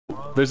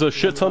There's a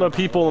shit ton of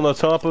people on the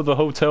top of the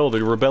hotel.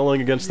 They're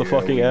rebelling against the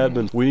fucking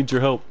admins. We need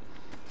your help.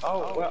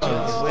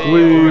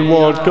 We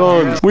want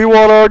guns. We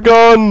want our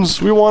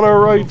guns. We want our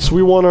rights.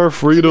 We want our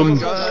freedom.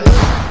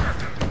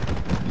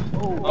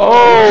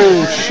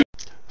 Oh shit.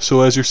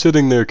 So as you're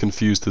sitting there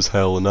confused as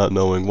hell and not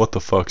knowing what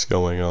the fuck's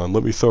going on,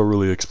 let me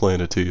thoroughly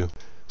explain it to you.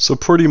 So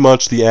pretty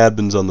much the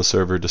admins on the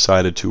server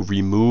decided to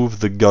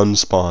remove the gun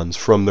spawns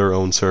from their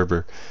own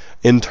server.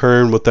 In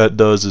turn, what that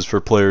does is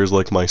for players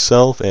like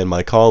myself and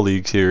my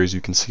colleagues here, as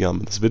you can see on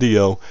this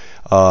video,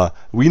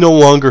 we no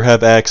longer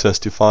have access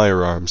to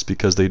firearms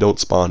because they don't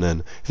spawn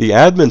in. The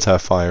admins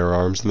have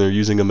firearms and they're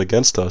using them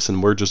against us,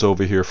 and we're just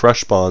over here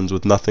fresh spawns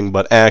with nothing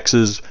but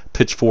axes,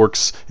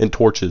 pitchforks, and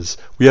torches.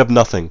 We have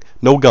nothing.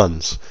 No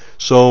guns.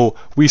 So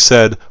we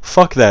said,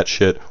 fuck that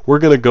shit, we're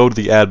gonna go to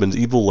the admin's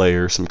evil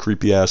lair, some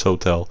creepy ass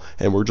hotel,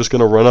 and we're just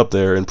gonna run up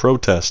there and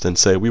protest and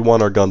say we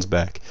want our guns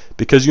back.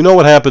 Because you know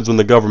what happens when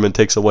the government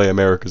takes away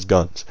America's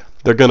guns.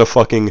 They're gonna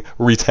fucking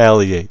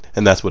retaliate,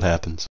 and that's what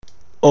happens.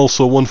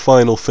 Also, one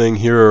final thing,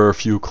 here are a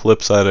few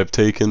clips that I've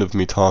taken of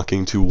me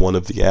talking to one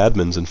of the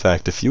admins, in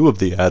fact a few of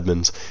the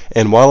admins,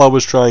 and while I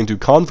was trying to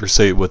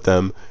conversate with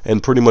them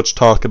and pretty much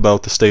talk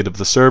about the state of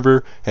the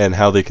server and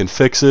how they can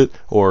fix it,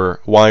 or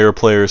why are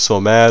players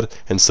so mad,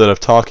 instead of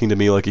talking to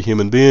me like a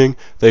human being,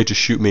 they just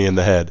shoot me in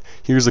the head.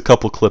 Here's a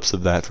couple clips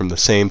of that from the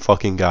same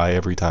fucking guy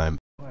every time.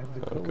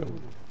 Okay.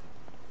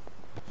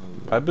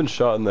 I've been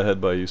shot in the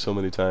head by you so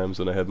many times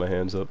when I had my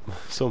hands up.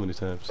 So many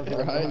times.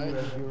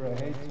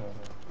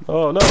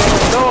 Oh, no,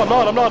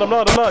 I'm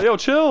not. Yo,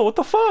 chill, what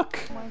the fuck?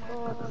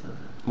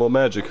 Well,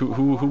 Magic,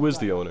 who is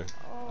the owner?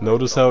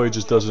 Notice how he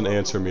just doesn't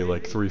answer me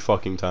like 3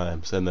 fucking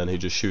times, and then he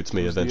just shoots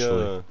me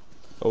eventually. The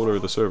owner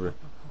of the server.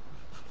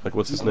 Like,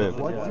 what's his name?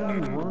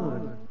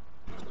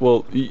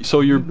 Well,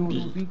 so you're...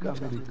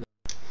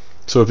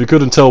 So if you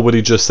couldn't tell what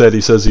he just said,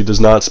 he says he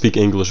does not speak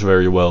English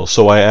very well.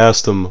 So I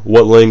asked him,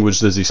 what language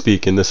does he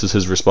speak, and this is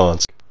his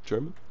response.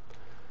 German?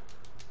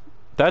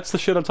 That's the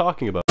shit I'm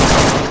talking about.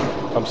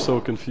 I'm so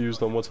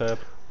confused on what's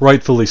happening.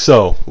 Rightfully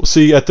so. Well,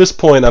 see, at this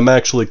point, I'm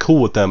actually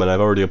cool with them, and I've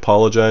already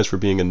apologized for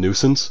being a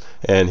nuisance,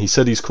 and he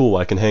said he's cool,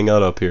 I can hang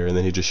out up here, and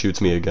then he just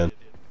shoots me again.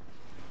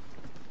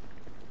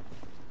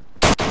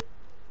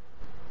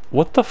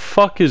 What the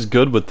fuck is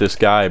good with this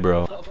guy,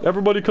 bro?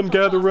 Everybody come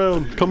gather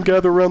around. Come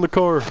gather around the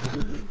car.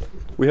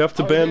 We have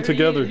to band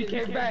together.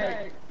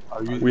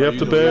 We have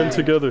to band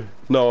together.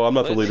 No, I'm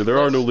not the leader. There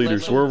are no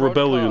leaders. We're a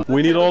rebellion.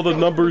 We need all the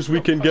numbers we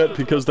can get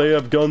because they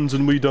have guns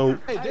and we don't.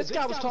 Hey, this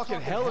guy was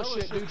talking hella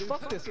shit, dude.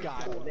 Fuck this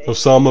guy.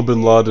 Osama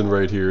bin Laden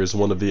right here is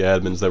one of the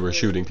admins that were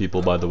shooting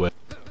people, by the way.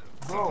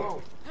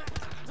 Bro.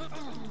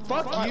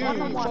 Fuck you,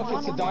 fucking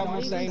Saddam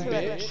Hussein,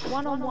 bitch.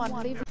 One-on-one,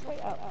 leave it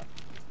up.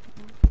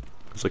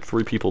 There's like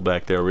 3 people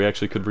back there. We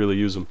actually could really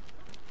use them.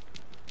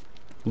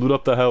 Loot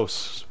up the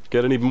house.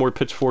 Get any more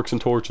pitchforks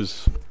and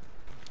torches.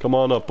 Come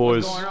on up,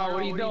 boys. What's going on?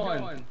 What are you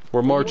doing?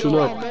 We're marching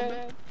up.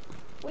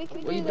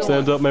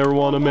 Stand up,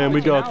 marijuana man. We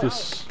got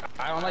this.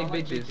 I don't like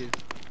bitches.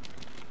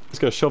 He's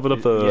gonna shove it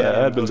up the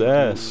admin's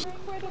ass.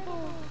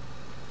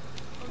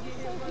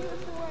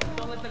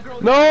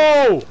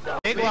 No!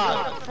 Big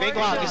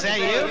Lock, is that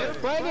you?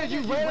 Brandon, you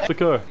ran. The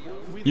car.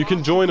 You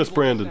can join us,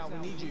 Brandon.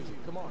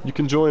 You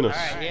can join us.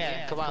 Alright,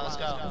 yeah, come on, let's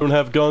go. We don't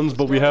have guns,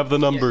 but we have the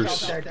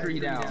numbers.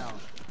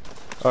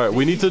 Alright,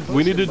 we need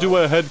to do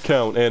a head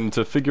count and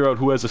to figure out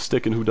who has a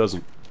stick and who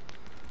doesn't.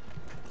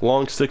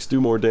 Long sticks do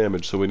more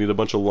damage, so we need a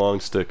bunch of long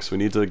sticks. We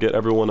need to get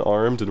everyone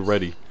armed and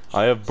ready.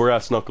 I have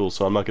brass knuckles,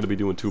 so I'm not going to be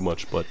doing too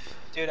much, but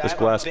Dude, this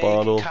glass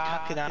bottle.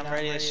 Cock and I'm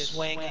ready to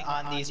swing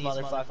on these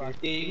motherfuckers.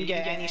 Dude, you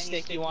can get any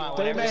stick you want.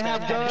 They may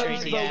have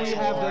guns, but we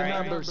have the right?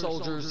 number,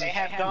 soldiers. They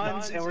have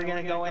guns, and we're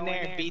gonna go in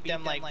there and beat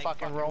them like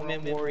fucking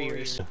Roman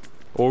warriors.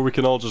 Or we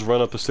can all just run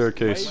up the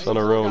staircase on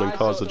our own and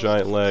cause a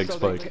giant lag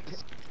spike.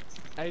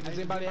 Hey, does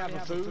anybody have a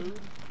food?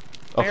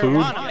 A food?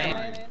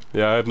 Man.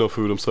 Yeah, I have no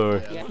food, I'm sorry.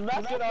 There There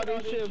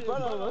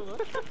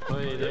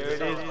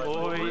it is,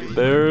 boys.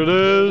 There it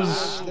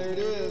is! There it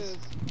is.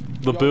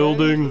 The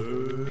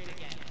building.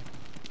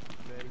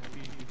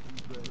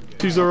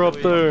 These are up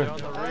there.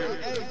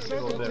 Hey,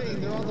 circle team,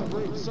 they're on the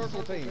roof,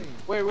 circle team.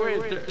 Wait, We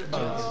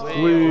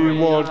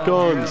want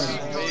guns.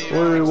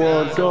 We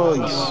want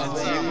guns.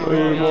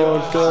 We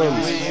want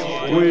guns.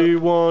 We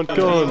want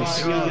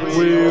guns.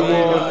 We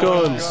want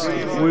guns.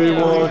 We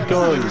want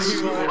guns.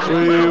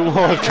 We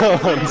want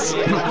guns.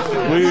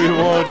 We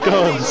want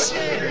guns.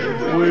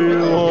 We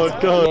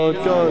want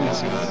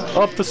guns.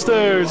 Up the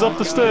stairs. Up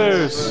the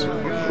stairs.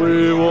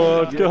 We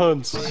want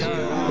guns.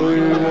 We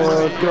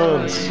want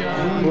guns.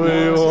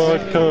 We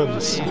want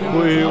guns.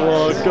 We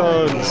want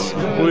guns.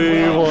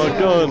 We want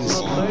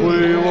guns.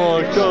 We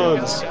want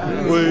guns.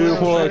 We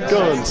want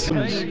guns.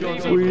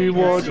 We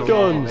want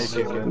guns.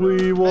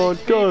 We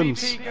want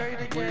guns.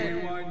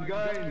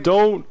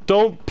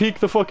 Don't peek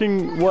the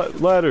fucking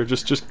ladder.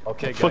 Just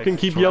fucking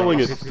keep yelling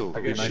it.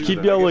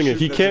 Keep yelling it.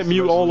 He can't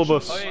mute all of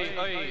us.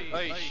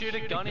 shoot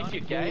a gun if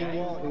you're gay.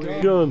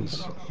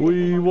 Guns.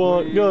 We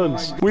want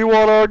guns. We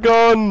want our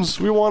guns.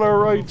 We want our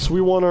rights.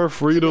 We want our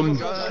freedom.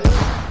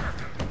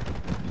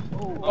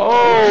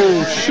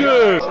 Oh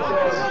shit!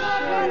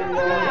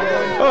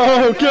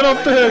 Oh, get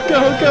up there!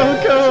 Go, go,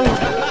 go!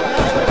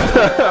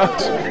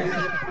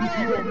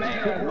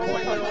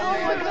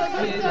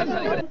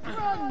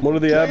 One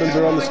of the admins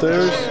are on the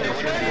stairs.